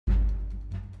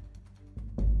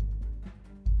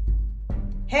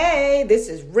Hey, this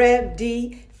is Rev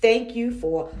Dee. Thank you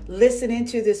for listening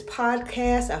to this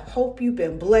podcast. I hope you've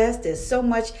been blessed. There's so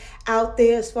much out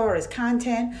there as far as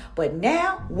content. But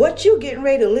now, what you're getting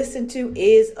ready to listen to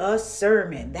is a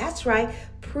sermon. That's right,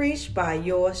 preached by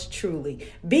yours truly.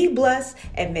 Be blessed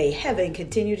and may heaven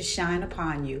continue to shine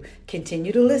upon you.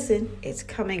 Continue to listen. It's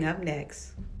coming up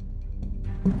next.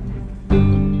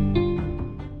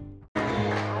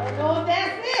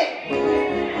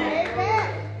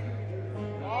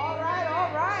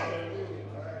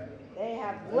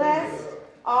 Blessed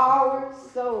our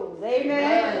souls.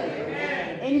 Amen.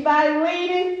 Amen. Anybody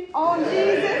leaning on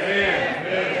Jesus?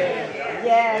 Amen.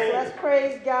 Yes, let's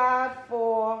praise God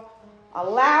for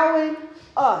allowing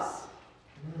us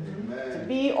to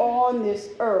be on this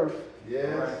earth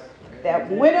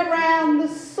that went around the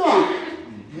sun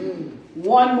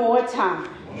one more time.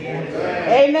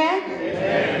 Amen.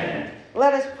 Amen.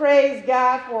 Let us praise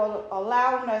God for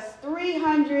allowing us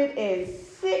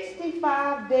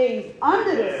 365 days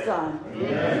under the sun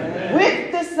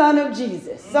with the Son of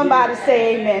Jesus. Somebody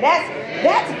say amen.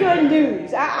 That's good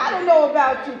news. I don't know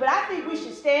about you, but I think we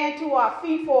should stand to our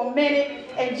feet for a minute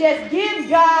and just give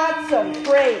God some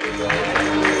praise.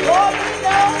 Lord, we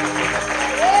know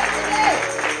every day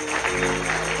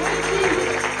with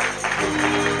Jesus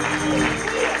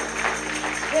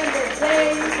than the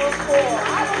day before.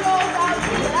 I don't know about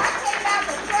you, but I came out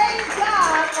to praise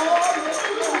God all this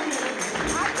morning.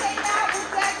 I came out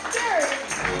with that spirit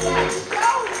that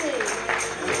showed me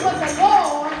what the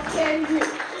Lord can do.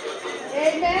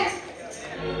 Amen?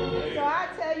 So I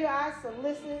tell you, I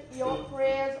solicit your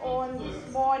prayers on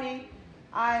this morning.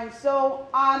 I am so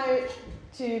honored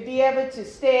to be able to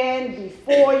stand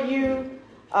before you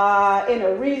in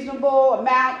a reasonable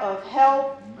amount of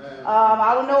health.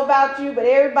 I don't know about you, but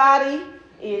everybody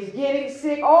is getting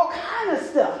sick, all kind of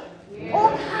stuff.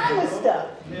 All kind of stuff.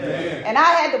 And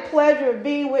I had the pleasure of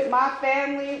being with my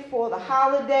family for the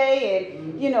holiday,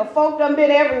 and, folk done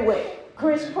been everywhere,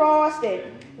 crisscrossed, and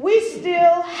we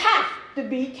still have to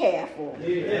be careful.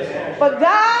 But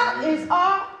God is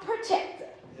our protector.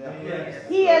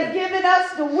 He has given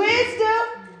us the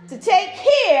wisdom to take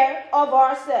care of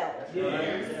ourselves.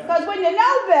 Because when you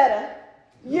know better,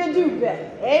 you do better.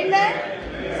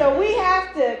 Amen? So we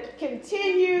have to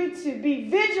continue to be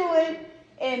vigilant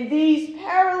in these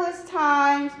perilous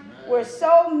times where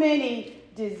so many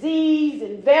disease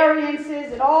and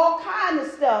variances and all kinds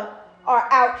of stuff are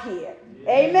out here.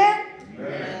 Amen?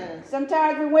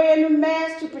 Sometimes we're wearing a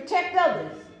mask to protect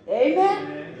others.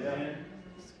 Amen?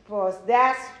 Because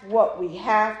that's what we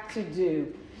have to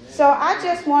do. So I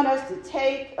just want us to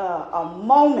take a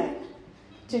moment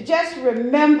to just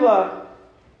remember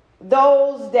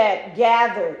those that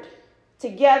gathered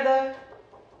together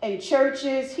in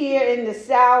churches here in the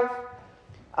South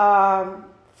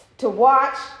to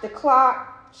watch the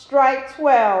clock strike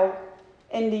 12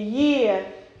 in the year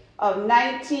of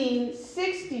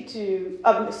 1862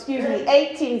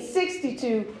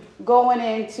 going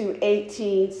into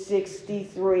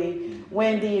 1863,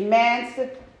 when the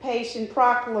Emancipation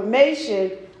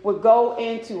Proclamation would go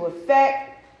into effect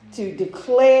to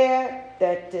declare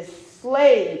that the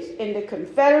slaves in the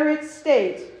Confederate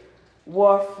States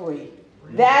were free.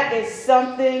 That is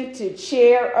something to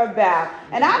cheer about.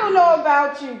 And I don't know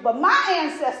about you, but my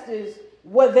ancestors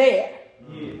were there,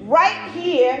 right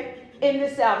here in the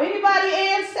South. Anybody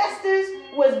ancestors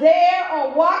was there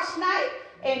on watch night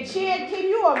and cheered? Can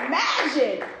you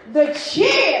imagine the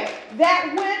cheer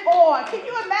that went on? Can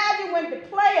you imagine when the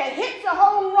player hits a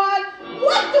home run?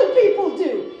 What do people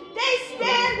do? They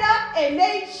stand up and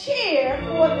they cheer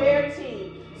for their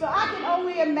team. So I can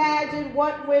only imagine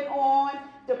what went on,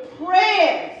 the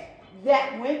prayers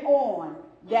that went on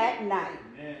that night.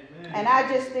 And I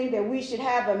just think that we should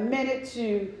have a minute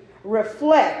to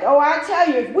reflect. Oh, I tell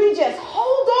you, if we just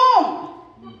hold on,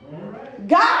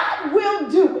 God will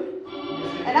do it.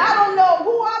 And I don't know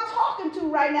who I'm talking to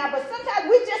right now, but sometimes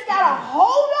we just got to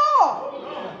hold on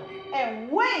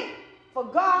and wait for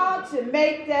God to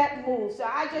make that move. So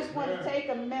I just want to take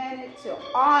a minute to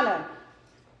honor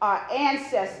our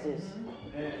ancestors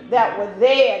that were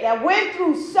there, that went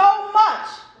through so much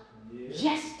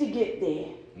just to get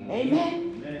there.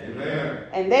 Amen? Amen.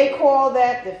 And they call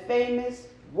that the famous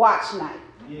watch night.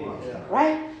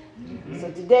 Right?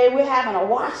 So today we're having a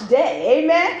watch day.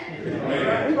 Amen?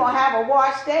 We're going to have a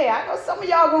watch day. I know some of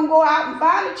y'all going to go out and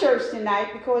find a church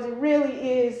tonight, because it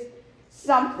really is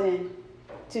something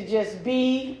to just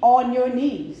be on your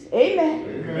knees.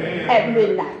 Amen? At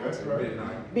midnight. That's right.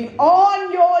 Be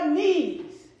on your knees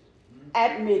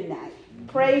at midnight,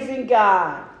 praising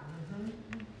God.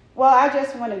 Well, I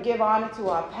just want to give honor to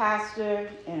our pastor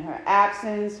in her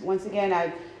absence. Once again,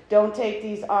 I don't take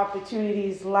these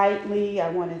opportunities lightly. I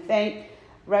want to thank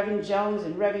Reverend Jones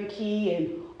and Reverend Key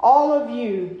and all of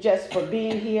you just for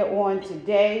being here on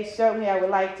today. Certainly, I would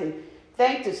like to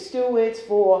thank the stewards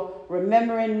for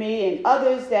remembering me and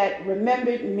others that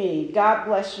remembered me. God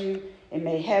bless you, and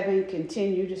may heaven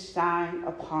continue to shine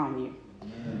upon you.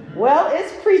 Amen. Well,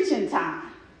 it's preaching time,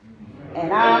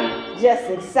 and I'm just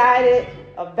excited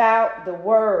about the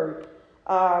word.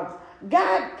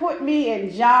 God put me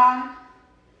in John,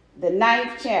 the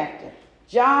 9th chapter.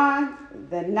 John,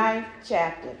 the 9th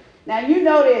chapter. Now, you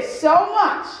know there's so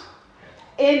much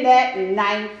in that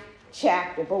 9th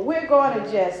chapter, but we're going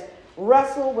to just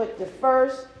wrestle with the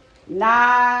first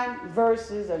 9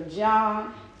 verses of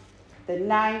John, the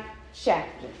 9th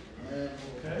chapter.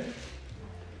 Okay.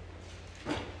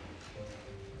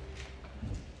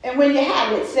 And when you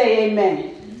have it, say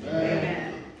amen.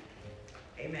 Amen.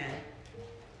 Amen.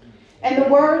 And the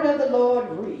word of the Lord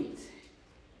reads,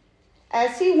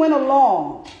 as he went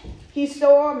along, he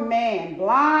saw a man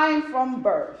blind from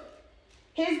birth.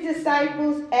 His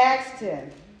disciples asked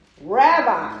him,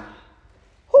 Rabbi,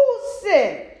 who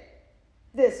sinned,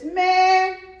 this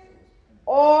man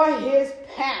or his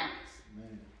parents,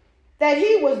 that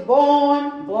he was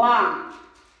born blind?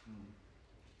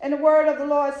 And the word of the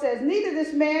Lord says, neither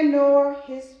this man nor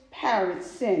his parents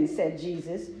sinned, said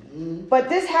Jesus. But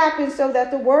this happened so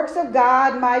that the works of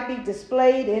God might be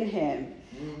displayed in him.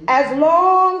 As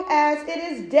long as it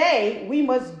is day, we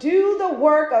must do the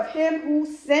work of him who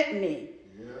sent me.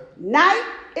 Night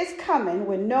is coming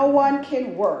when no one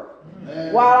can work.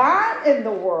 While I'm in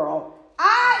the world,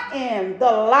 I am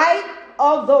the light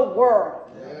of the world.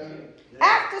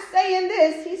 After saying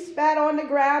this, he spat on the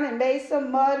ground and made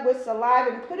some mud with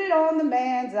saliva and put it on the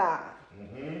man's eye.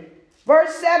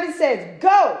 Verse 7 says,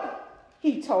 go,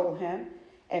 he told him,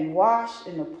 and wash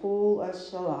in the pool of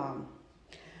Siloam.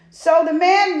 So the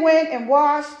man went and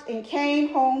washed and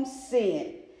came home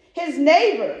seeing. His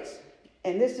neighbors,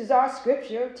 and this is our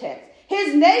scripture text,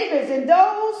 his neighbors and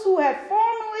those who had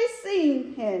formerly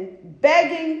seen him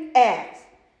begging asked,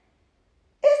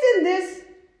 isn't this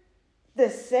the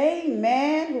same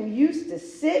man who used to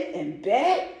sit and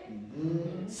beg?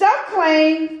 Some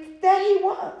claim that he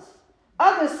was.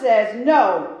 Others says,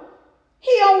 no,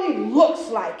 he only looks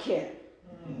like him.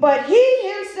 But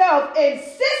he himself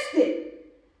insisted,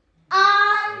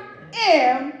 I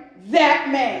am that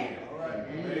man.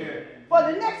 For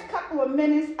the next couple of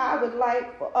minutes, I would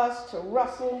like for us to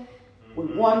wrestle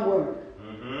with one word.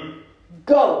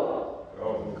 Go.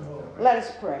 Let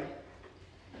us pray.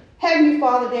 Heavenly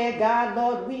Father, dear God,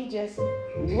 Lord, we just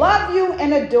love you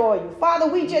and adore you.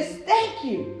 Father, we just thank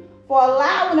you for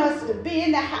allowing us to be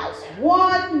in the house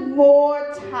one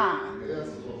more time.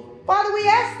 Father, we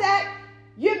ask that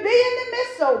you be in the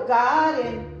midst, oh God,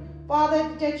 and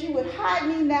Father, that you would hide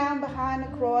me now behind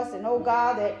the cross, and oh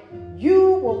God, that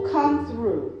you will come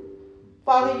through.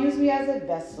 Father, use me as a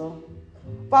vessel.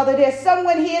 Father, there's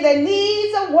someone here that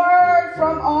needs a word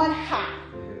from on high.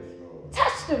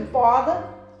 Touch them, Father.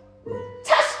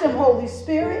 Touch them, Holy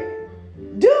Spirit.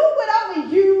 Do what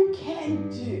only you can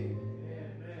do.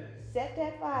 Set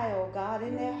that fire, oh God,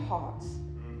 in their hearts.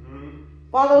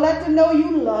 Father, let them know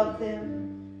you love them.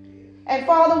 And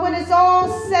Father, when it's all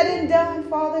said and done,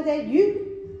 Father, that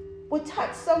you will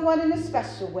touch someone in a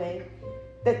special way,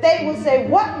 that they will say,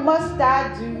 what must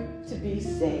I do to be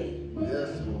saved? Yes,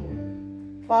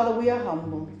 Lord. Father, we are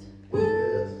humbled.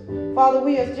 Yes. Father,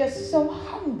 we are just so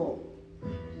humble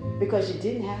because you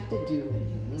didn't have to do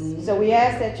it. So we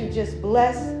ask that you just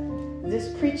bless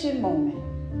this preaching moment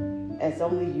as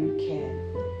only you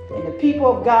can. And the people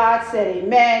of God said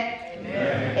amen,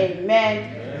 amen,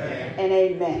 amen, amen, and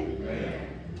amen.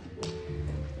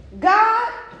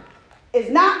 God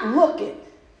is not looking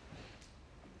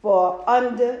for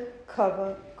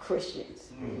undercover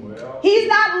Christians. He's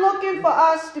not looking for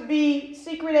us to be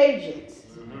secret agents.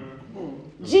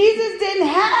 Jesus didn't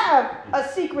have a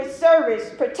secret service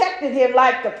protecting him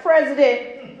like the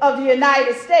president of the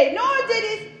United States, nor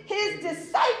did his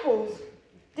disciples,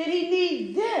 did he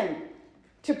need them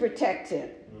to protect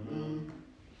him.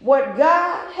 What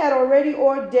God had already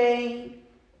ordained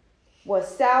was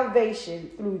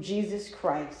salvation through Jesus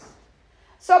Christ.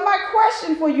 So my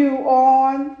question for you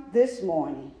on this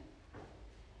morning,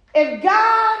 if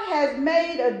God has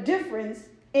made a difference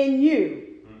in you,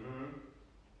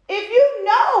 if you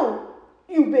know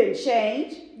you've been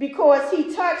changed because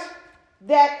he touched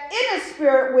that inner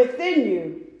spirit within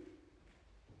you,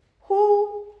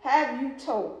 who have you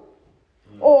told?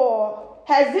 Or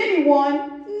has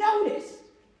anyone noticed?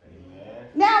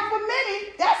 Now, for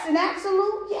many, that's an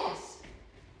absolute yes.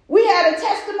 We had a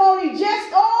testimony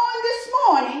just on this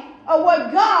morning of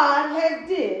what God has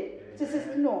did to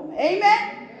Sister Norma.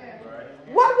 Amen?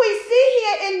 What we see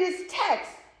here in this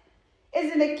text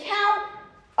is an account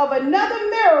of another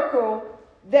miracle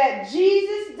that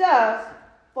Jesus does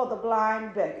for the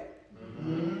blind beggar.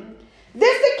 Mm-hmm.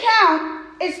 This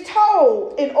account is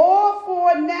told in all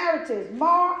four narratives,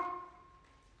 Mark,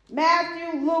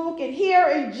 Matthew, Luke, and here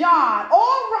in John.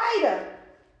 All writer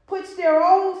puts their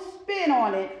own spin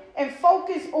on it and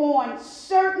focus on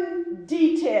certain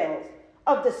details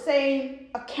of the same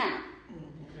account.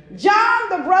 John,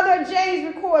 the brother of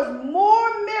James, records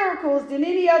more miracles than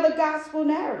any other gospel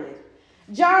narrative.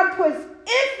 John puts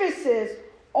emphasis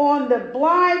on the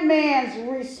blind man's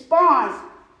response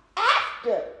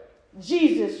after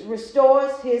Jesus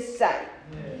restores his sight.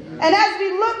 And as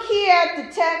we look here at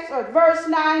the text, or verse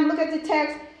 9, look at the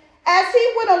text. As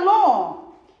he went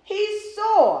along, he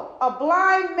saw a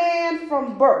blind man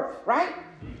from birth, right?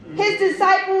 His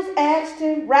disciples asked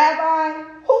him, Rabbi,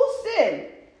 who sinned,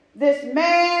 this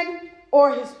man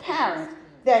or his parents,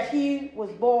 that he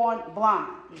was born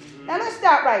blind? Now let's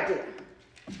stop right there.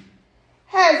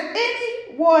 Has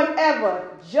anyone ever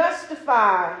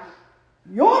justified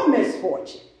your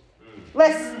misfortune?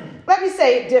 Let me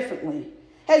say it differently.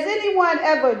 Has anyone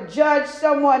ever judged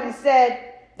someone and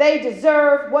said they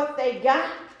deserve what they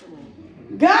got?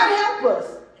 God help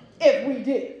us if we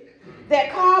did.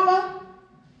 That karma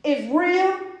is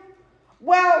real.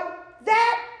 Well,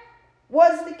 that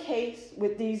was the case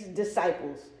with these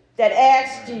disciples that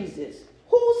asked Jesus,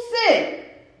 who sinned,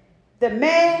 the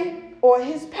man or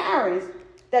his parents,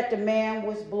 that the man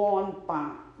was born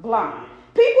blind?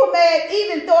 People may have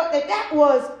even thought that that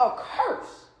was a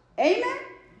curse.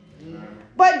 Amen?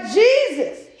 But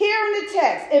Jesus, here in the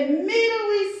text,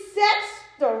 immediately sets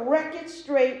the record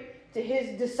straight to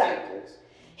his disciples.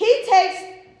 He takes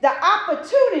the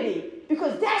opportunity,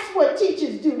 because that's what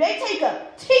teachers do. They take a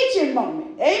teaching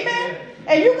moment. Amen?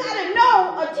 And you got to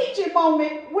know a teaching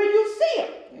moment when you see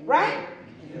it, right?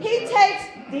 He takes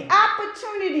the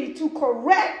opportunity to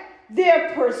correct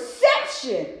their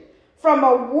perception from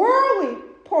a worldly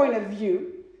point of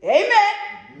view,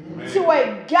 amen, to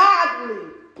a godly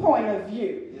point of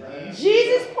view.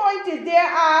 Jesus pointed their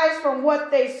eyes from what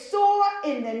they saw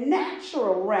in the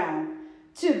natural realm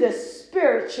to the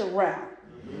spiritual realm.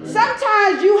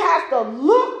 Sometimes you have to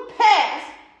look past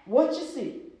what you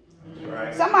see.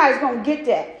 Right. Somebody's going to get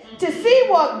that. To see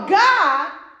what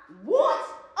God wants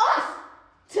us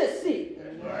to see.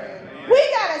 Right.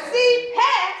 We got to see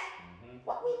past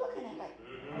what we're looking at. Like,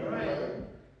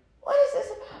 what is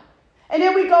this about? And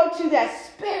then we go to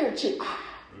that spiritual eye.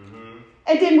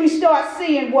 And then we start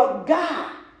seeing what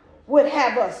God would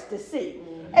have us to see.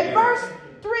 In verse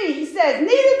 3, he says, neither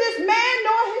this man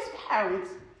nor his parents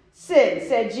sinned,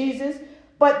 said Jesus,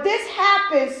 but this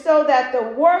happened so that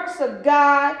the works of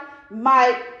God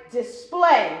might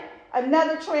display.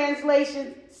 Another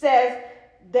translation says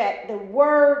that the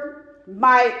word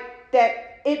might,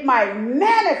 that it might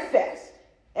manifest,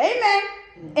 amen,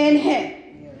 in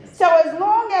him. So as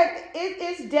long as it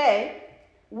is day,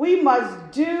 we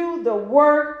must do the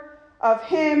work of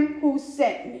him who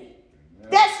sent me.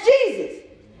 That's Jesus.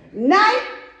 Night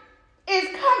is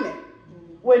coming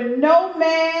when no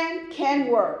man can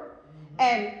work.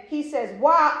 And he says,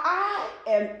 while I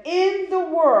am in the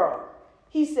world,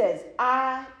 he says,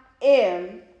 I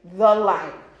am the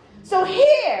light. So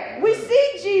here we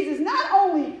see Jesus not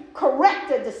only correct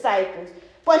the disciples,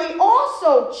 but he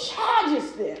also charges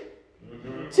them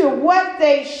to what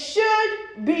they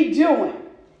should be doing.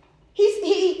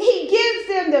 He gives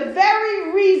them the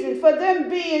very reason for them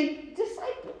being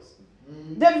disciples.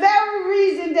 The very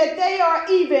reason that they are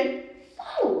even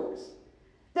followers.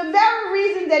 The very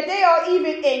reason that they are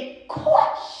even in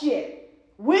courtship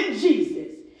with Jesus.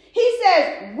 He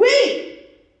says, we,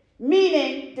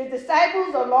 meaning the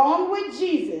disciples along with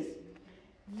Jesus,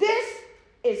 this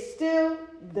is still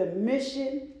the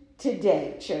mission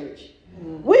today, church.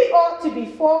 We ought to be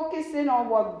focusing on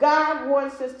what God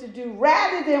wants us to do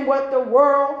rather than what the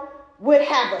world would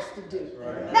have us to do.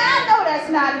 Right. Now, I know that's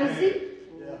not easy.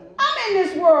 Yeah. I'm in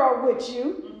this world with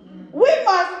you. We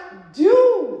must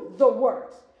do the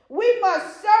works. We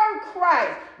must serve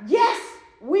Christ. Yes,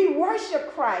 we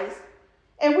worship Christ,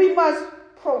 and we must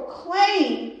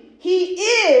proclaim he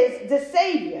is the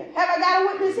Savior. Have I got a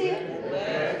witness here?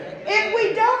 Yeah. If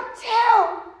we don't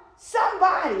tell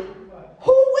somebody,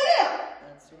 who will?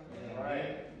 That's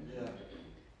right. Yeah.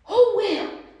 Who will?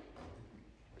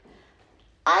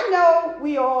 I know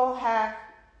we all have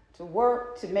to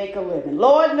work to make a living.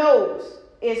 Lord knows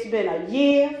it's been a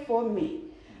year for me.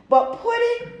 But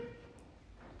putting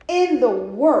in the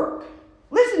work,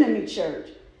 listen to me, church,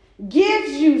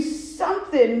 gives you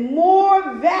something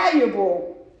more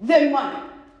valuable than money.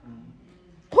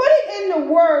 Putting in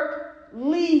the work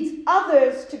leads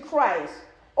others to Christ,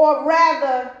 or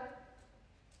rather,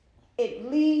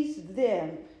 it leads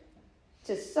them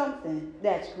to something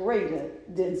that's greater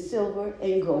than silver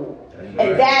and gold.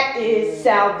 And that is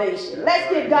salvation.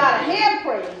 Let's give God a hand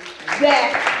praise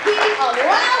that he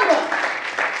allowed us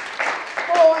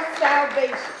for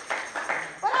salvation.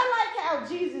 But I like how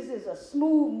Jesus is a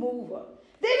smooth mover.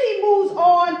 Then he moves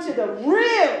on to the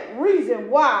real reason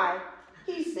why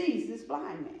he sees this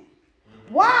blind man.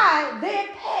 Why their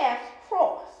paths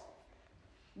cross.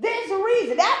 There's a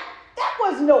reason. That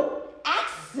was no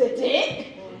accident.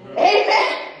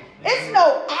 Amen. It's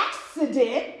no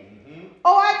accident.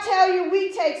 Oh, I tell you,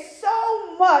 we take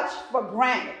so much for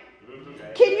granted.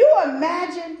 Can you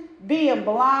imagine being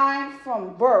blind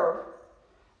from birth?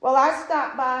 Well, I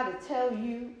stopped by to tell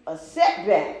you a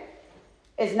setback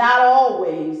is not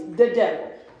always the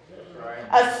devil.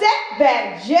 A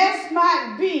setback just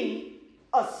might be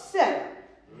a setup.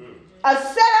 A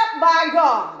setup by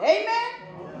God.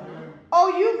 Amen?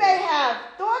 Oh, you may have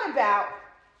thought about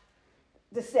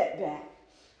the setback.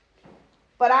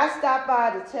 But I stopped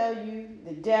by to tell you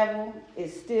the devil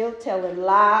is still telling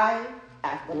lie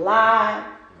after lie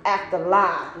after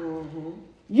lie.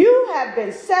 You have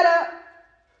been set up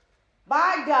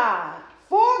by God,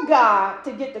 for God,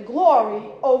 to get the glory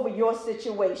over your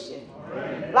situation.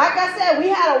 Like I said, we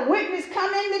had a witness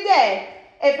come in today.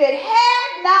 If it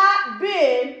had not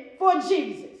been for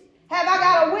Jesus, have I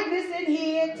got a witness in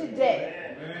here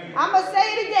today? I'm going to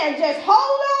say it again. Just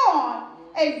hold on,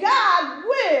 and God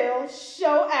will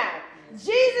show out.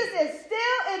 Jesus is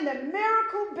still in the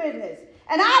miracle business.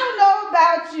 And I don't know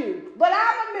about you, but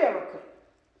I'm a miracle.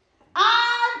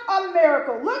 I'm a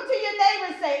miracle. Look to your neighbor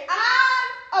and say,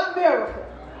 I'm a miracle.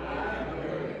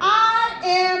 I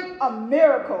am a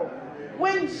miracle.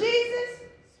 When Jesus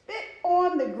spit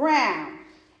on the ground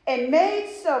and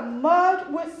made some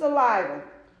mud with saliva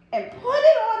and put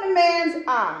it on the man's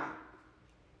eye,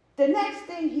 the next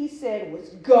thing he said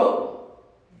was, go.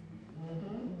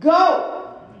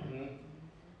 Go.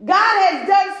 God has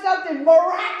done something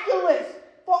miraculous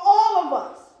for all of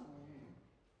us.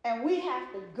 And we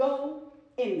have to go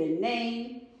in the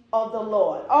name of the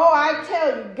Lord. Oh, I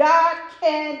tell you, God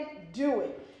can do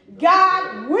it.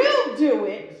 God will do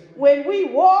it when we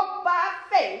walk by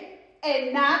faith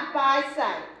and not by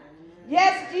sight.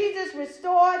 Yes, Jesus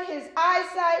restored his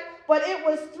eyesight, but it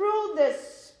was through the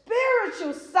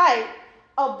spiritual sight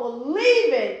of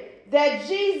believing that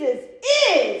Jesus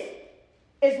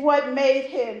is what made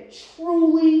him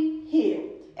truly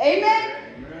healed. Amen?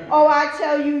 Amen. Oh, I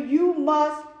tell you, you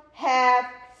must have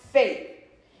faith.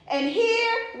 And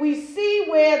here we see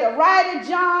where the writer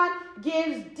John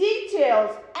gives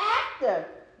details after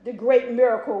the great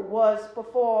miracle was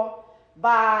performed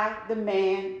by the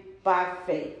man by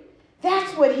faith.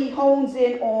 That's what he hones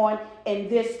in on in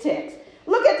this text.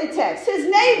 Look at the text. His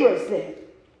neighbors then.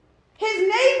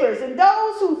 His neighbors and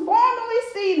those who formerly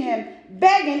seen him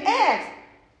beg and ask,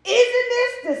 isn't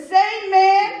this the same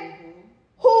man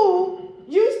who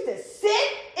used to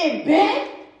sit and beg?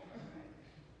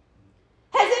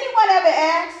 Has anyone ever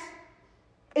asked,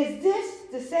 is this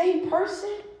the same person?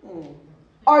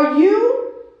 Are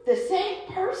you the same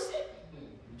person?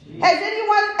 Has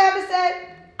anyone ever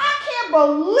said, I can't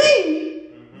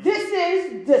believe this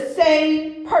is the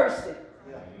same person?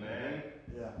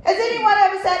 Has anyone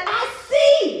ever said, I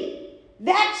see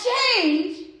that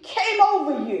change came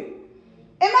over you?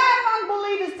 Am I among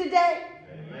believers today?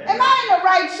 Amen. Am I in the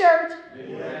right church?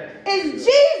 Amen. Is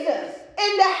Jesus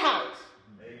in the house?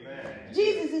 Amen.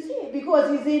 Jesus is here because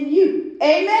he's in you.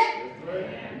 Amen?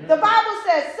 Amen. The Bible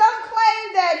says some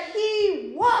claim that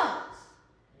he was.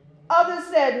 Others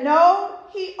said, no,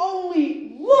 he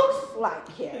only looks like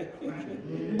him.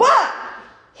 But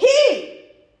he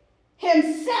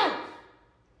himself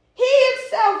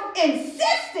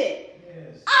insisted,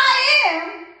 I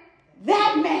am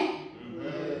that man.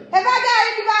 Have I got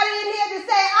anybody in here to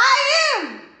say, I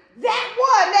am that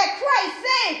one that Christ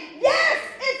saved? Yes,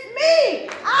 it's me.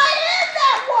 I am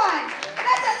that one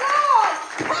that the Lord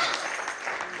touched.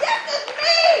 Yes, it's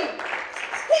me.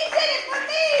 He did it for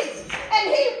me, and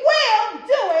he will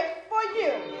do it for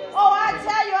you. Oh, I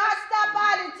tell you, I stopped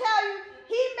by to tell you,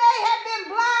 he may have been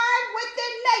blind with the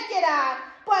naked eye,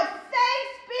 but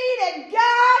thanks be to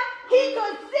God, he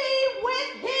could see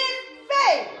with his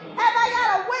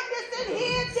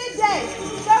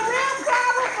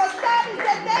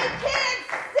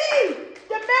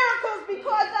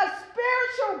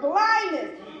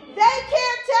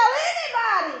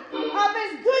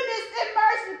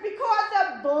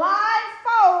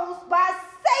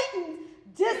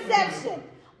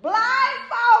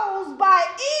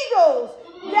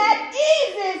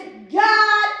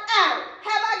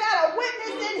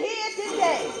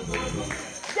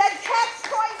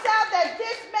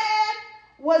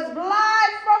was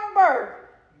blind from birth.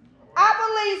 I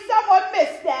believe someone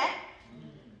missed that.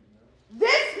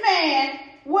 This man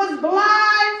was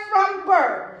blind from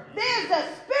birth. There's a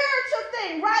spiritual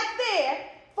thing right there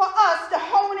for us to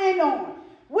hone in on.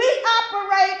 We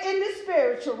operate in the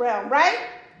spiritual realm, right?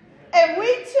 And we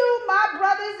too, my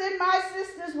brothers and my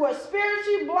sisters, were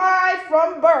spiritually blind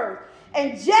from birth.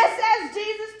 And just as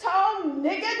Jesus told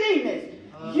Nicodemus,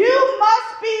 you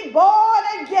must be born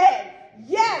again.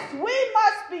 Yes, we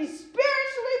must be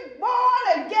spiritually born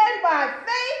again by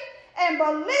faith and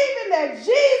believing that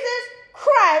Jesus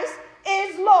Christ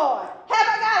is Lord. Have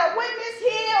I got a witness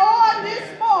here on this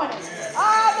morning?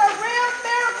 The real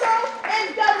miracle is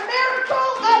the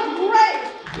miracle of grace.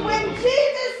 When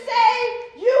Jesus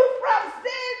saved you from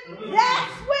sin,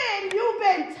 that's when you've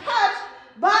been touched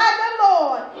by the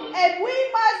Lord. And we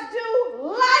must do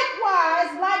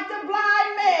likewise like the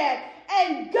blind man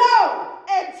and go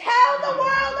and tell the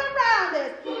world around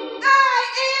us, I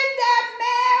am that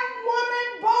man, woman,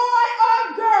 boy, or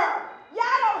girl.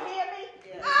 Y'all don't hear me?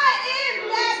 I am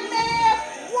that man,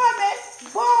 woman,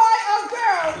 boy, or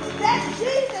girl that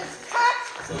Jesus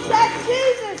touched, that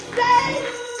Jesus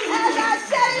saved. As I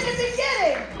said in the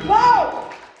beginning,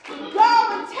 go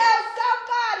and tell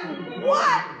somebody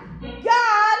what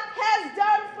God has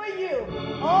done for you.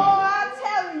 Oh, I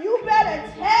tell you, you better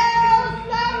tell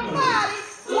somebody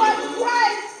what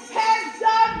Christ has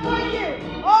done for you.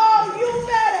 Oh, you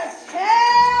better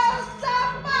tell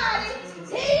somebody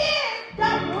he is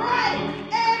the bright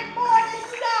and morning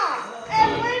star. And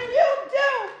when you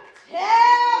do,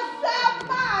 tell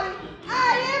somebody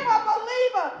I am a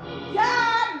believer.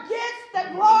 God gets the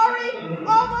glory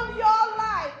over your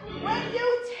life. When you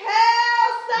tell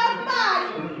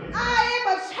somebody I am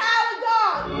a child of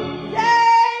God,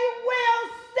 they will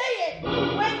see it.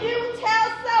 When you tell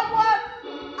someone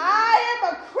I am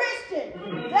a Christian,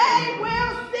 they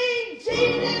will see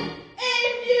Jesus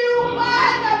in you by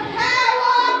the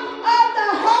power of the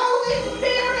Holy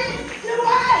Spirit. Do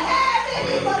I have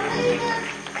any believers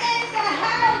in the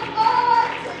house on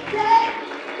today?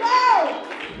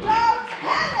 Go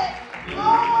tell it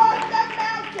on the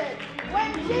mountain.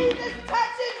 When Jesus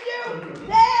touches you,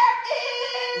 there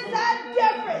is a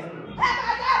difference. Have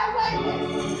I got a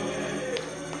witness?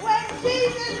 When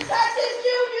Jesus touches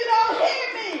you, you don't hear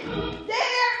me.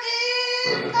 There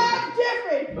is a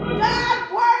difference. God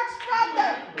works from the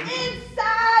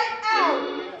inside out.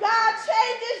 God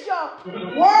changes your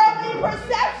worldly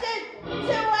perception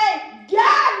to a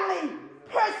godly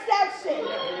perception.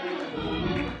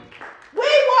 We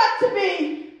want to be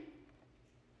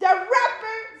the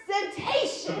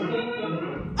representation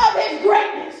of his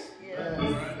greatness.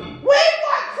 We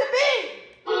want to be,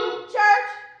 church,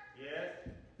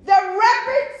 the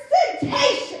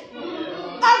representation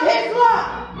of his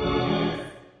love.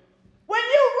 When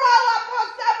you roll up on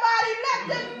somebody, let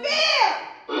them feel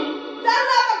the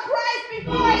love of Christ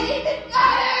before it even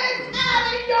utters out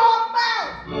of your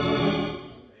mouth.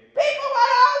 People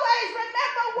will always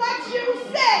remember what you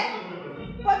said,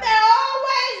 but they'll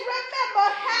always remember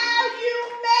how you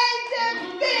made them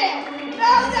feel.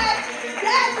 Know that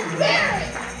spirit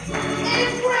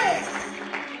is real.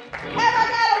 Have I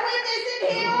got a witness in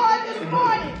here on this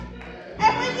morning?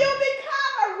 And when you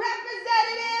become a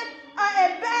representative, an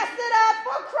ambassador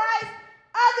for Christ,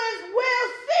 others will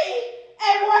see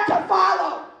and want to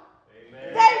follow.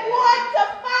 Amen. They want to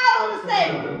follow and say,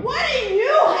 what do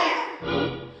you have?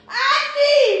 I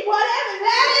need whatever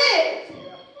that is.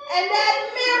 And that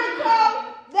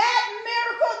miracle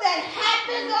that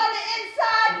happens on the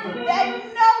inside that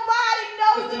nobody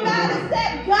knows about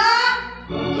except God,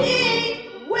 he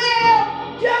will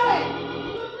do it.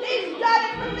 He's done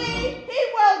it for me. He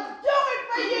will do it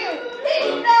for you.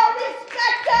 He's no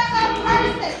respecter of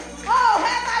persons. Oh,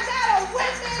 have I got a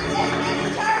witness in this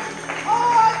church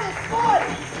this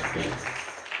morning?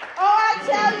 Oh, I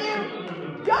tell you,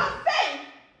 your faith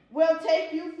will take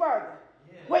you further.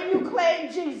 When you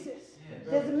claim Jesus,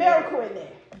 there's a miracle in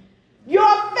there.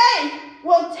 Your faith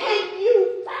will take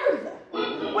you further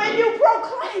when you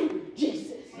proclaim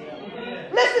Jesus.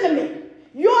 Listen to me.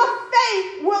 Your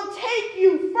faith will take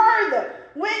you further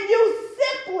when you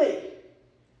simply,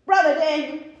 Brother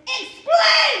Daniel,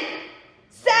 explain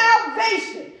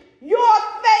salvation. Your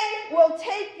faith will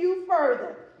take you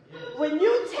further when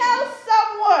you tell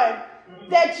someone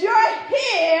that you're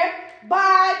here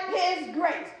by his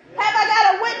grace. Have I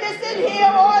got a witness in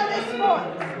here on this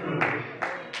morning?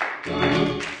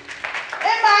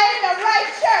 Am I in the right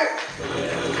church?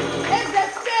 Is the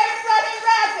spirit running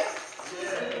rapid?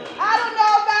 I don't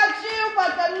know about you,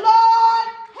 but the Lord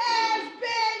has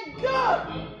been good.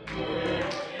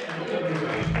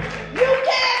 You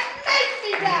can't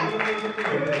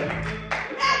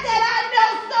Not that I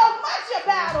know so much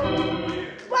about him,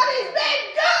 but he's been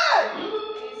good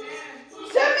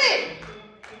to me.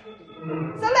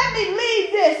 So let me leave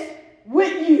this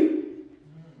with you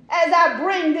as I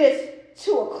bring this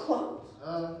to a close.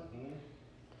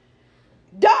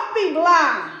 Don't be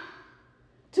blind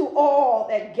to all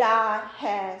that God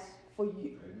has for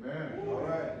you. Amen. All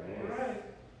right.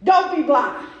 Don't be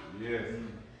blind. Yes.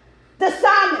 The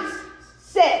psalmist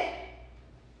said,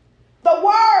 the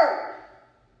word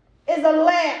is a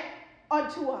lamp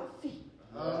unto our feet.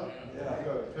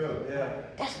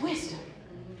 That's wisdom.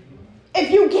 If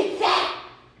you get that,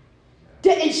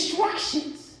 the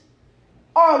instructions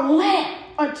are a lamp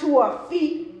unto our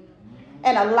feet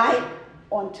and a light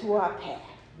unto our path.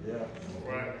 Yeah.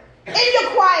 Right. In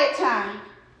your quiet time,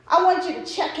 I want you to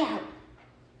check out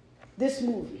this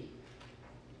movie.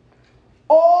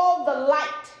 All the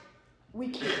light we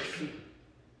can't see.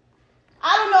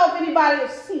 I don't know if anybody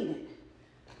has seen it,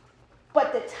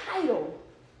 but the title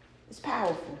is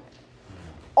powerful.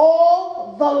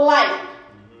 All the light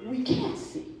we can't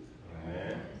see.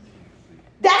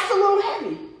 That's a little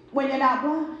heavy when you're not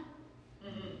blind.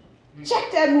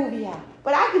 Check that movie out.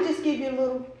 But I could just give you a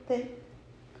little thing.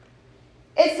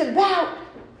 It's about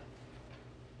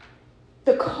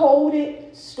the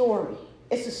coded story.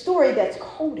 It's a story that's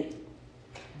coded.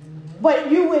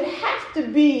 But you would have to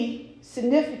be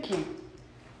significant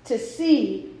to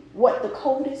see what the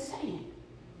code is saying.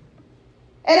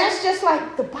 And that's just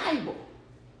like the Bible.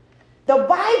 The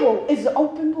Bible is an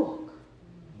open book.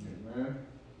 Amen.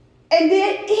 And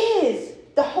there is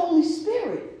the Holy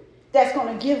Spirit that's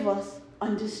going to give us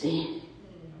understanding.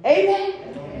 Amen?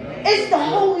 Amen. It's the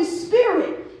Holy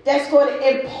Spirit that's going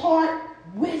to impart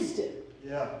wisdom.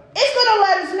 Yeah. It's going to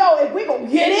let us know if we're going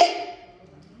to get it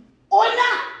or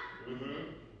not. Mm-hmm.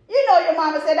 You know your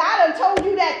mama said, I done told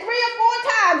you that 3 or 4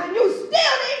 times and you still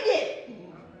didn't get it.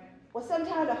 Well,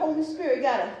 sometimes the Holy Spirit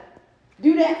got to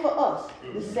do that for us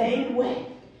the same way.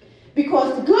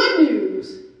 Because the good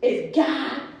news is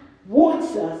God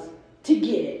wants us to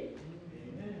get it.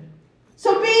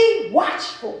 So be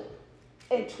watchful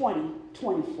in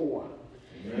 2024.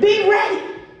 Be ready.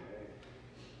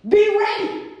 Be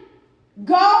ready.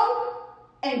 Go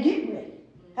and get ready.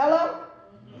 Hello?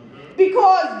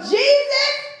 Because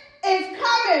Jesus is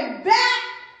coming back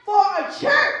for a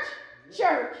church.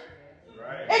 Church.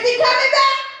 Is he coming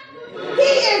back?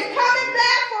 He is coming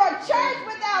back for a church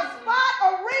without spot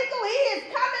or wrinkle. He is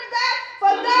coming back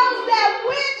for those that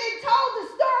went and told the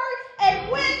story and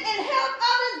went and helped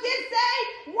others get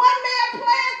saved. One man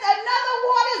plants, another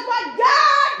waters, but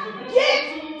God gets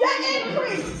the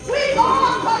increase. We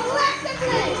all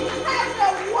collectively have to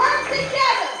work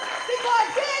together because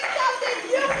there's something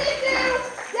you can do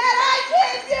that I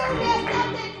can do. There's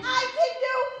something I can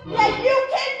do that you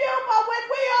can do. But when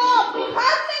we all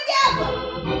come together,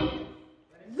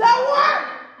 the work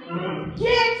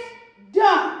gets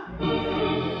done.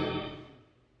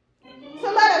 So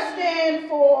let us stand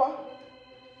for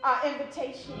our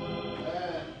invitation.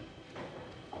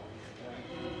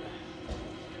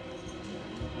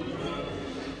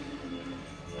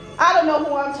 I don't know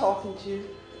who I'm talking to,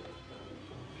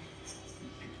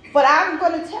 but I'm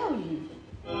going to tell you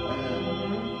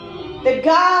that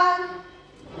God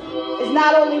is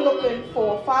not only looking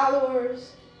for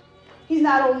followers, he's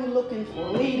not only looking for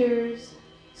leaders,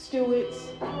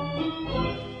 stewards.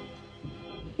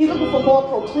 He's looking for more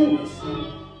proclaimers.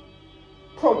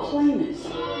 Proclaimers.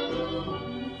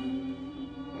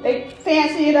 They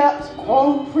fancy it up,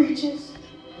 call them preachers,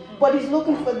 but he's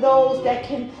looking for those that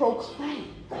can proclaim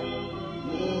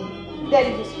that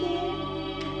he was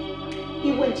here.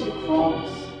 He went to the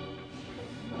cross.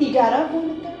 He got up on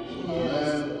the third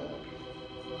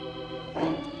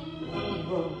day. He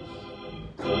rose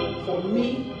for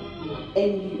me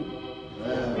and you.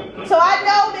 So I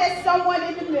know there's someone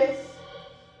in the midst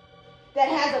that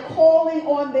has a calling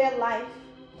on their life.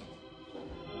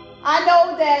 I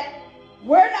know that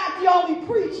we're not the only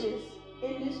preachers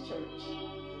in this church.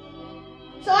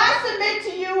 So I submit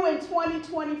to you in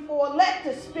 2024, let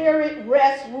the Spirit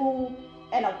rest, rule,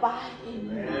 and abide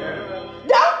in you.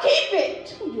 Don't keep it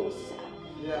to yourself.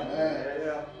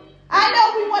 I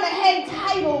know we want to hang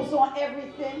titles on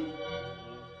everything,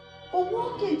 but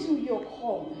walk into your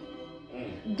calling.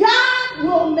 God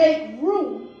will make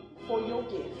room for your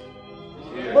gift.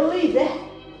 Believe that.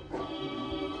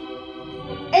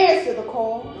 Answer the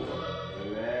call.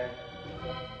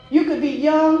 You could be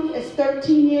young as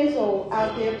 13 years old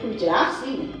out there preaching. I've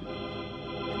seen it.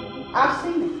 I've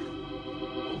seen it.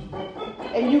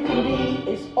 And you can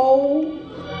be as old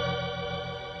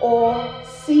or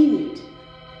seen it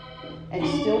and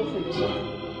still preaching.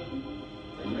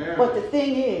 But the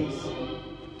thing is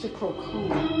to proclaim.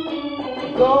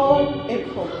 Go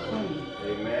and proclaim.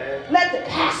 Amen. Let the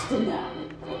pastor know.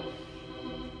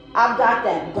 I've got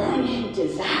that burning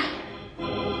desire.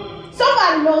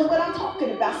 Somebody knows what I'm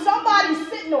talking about. Somebody's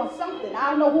sitting on something. I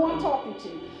don't know who I'm talking to.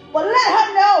 But let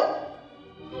her know.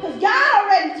 Because God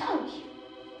already told you.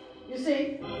 You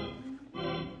see?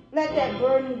 Let that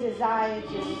burning desire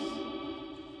just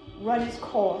run its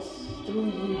course through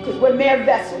you. Because we're mere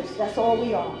vessels. That's all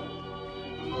we are.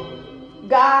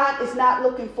 God is not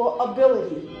looking for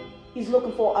ability. He's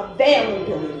looking for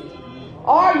availability.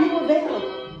 Are you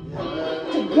available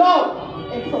to go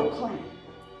and proclaim?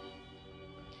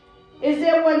 Is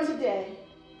there one today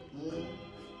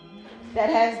that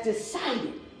has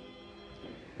decided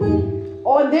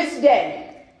on this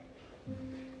day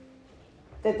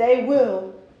that they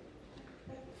will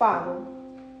follow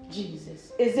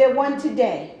Jesus? Is there one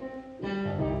today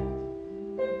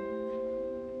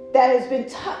that has been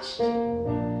touched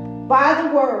by the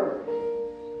word?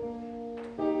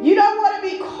 You don't want to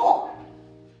be caught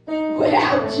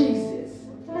without Jesus.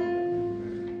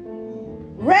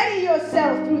 Ready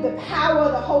yourself through the power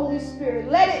of the Holy Spirit.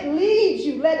 Let it lead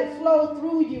you. Let it flow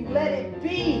through you. Let it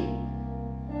be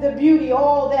the beauty,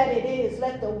 all that it is.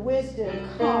 Let the wisdom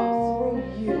come through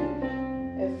you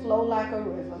and flow like a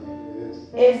river.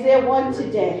 Is there one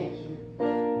today?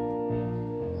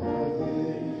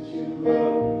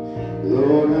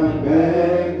 Lord, I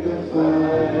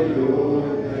magnify your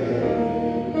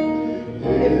name.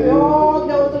 If we all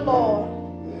know the Lord,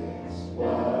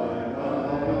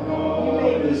 you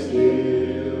may be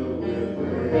still.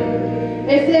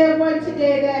 Is there one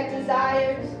today that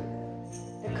desires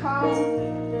to come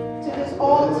to this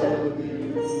altar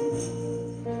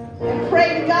and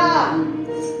pray to God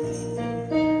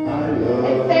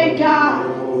and thank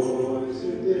God?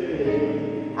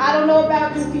 I don't know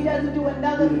about you, if he doesn't do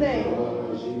another thing.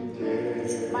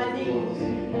 My knees,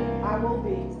 I will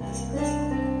be.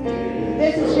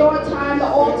 This is your time. The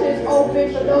altar is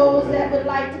open for those that would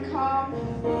like to come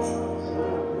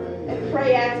and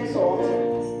pray at this altar.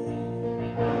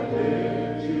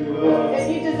 If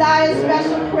you desire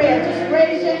special prayer, just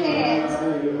raise your hand.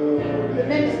 The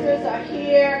ministers are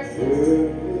here.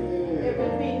 It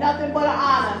would be nothing but an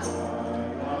honor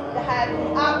to have the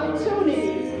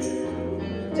opportunity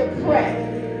to pray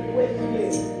with you.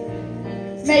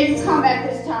 May you come at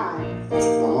this time.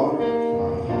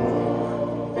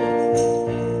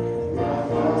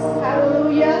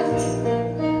 Hallelujah.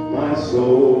 My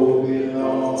soul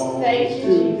belongs Thank you, to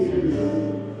Jesus. you.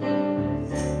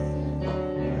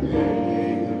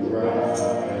 Paying the price.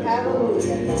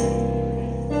 Hallelujah.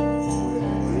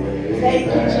 Thank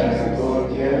you, Jesus. For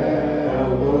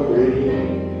Calvary.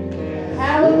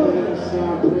 Hallelujah. Yes, I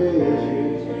praise you.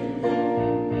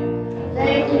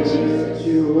 Thank you, Jesus.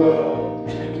 You up,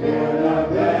 and I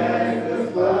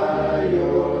magnify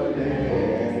your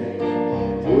name.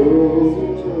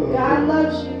 Oh, God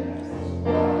loves you.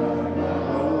 my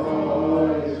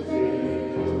heart is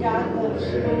filled. God loves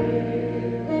you.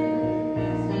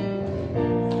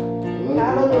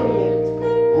 Hallelujah.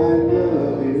 I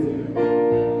love you.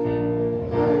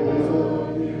 I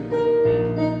love you.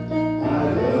 I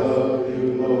love you,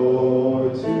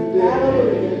 Lord, today.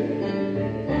 Hallelujah.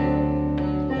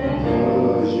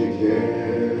 Because you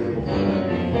care for me.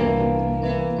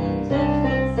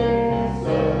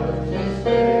 Such a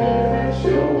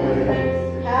special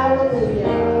way.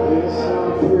 Hallelujah. Yes,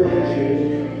 I praise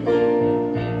you.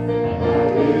 I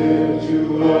lift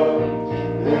you up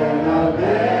and I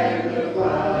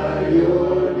magnify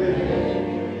your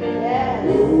name. Yes.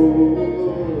 Oh,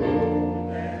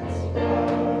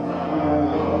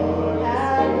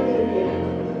 Hallelujah.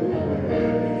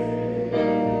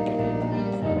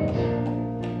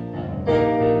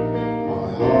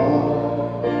 my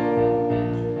heart,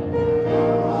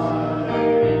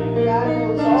 God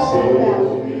knows my all soul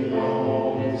about you.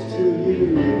 belongs to you.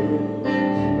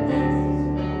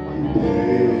 You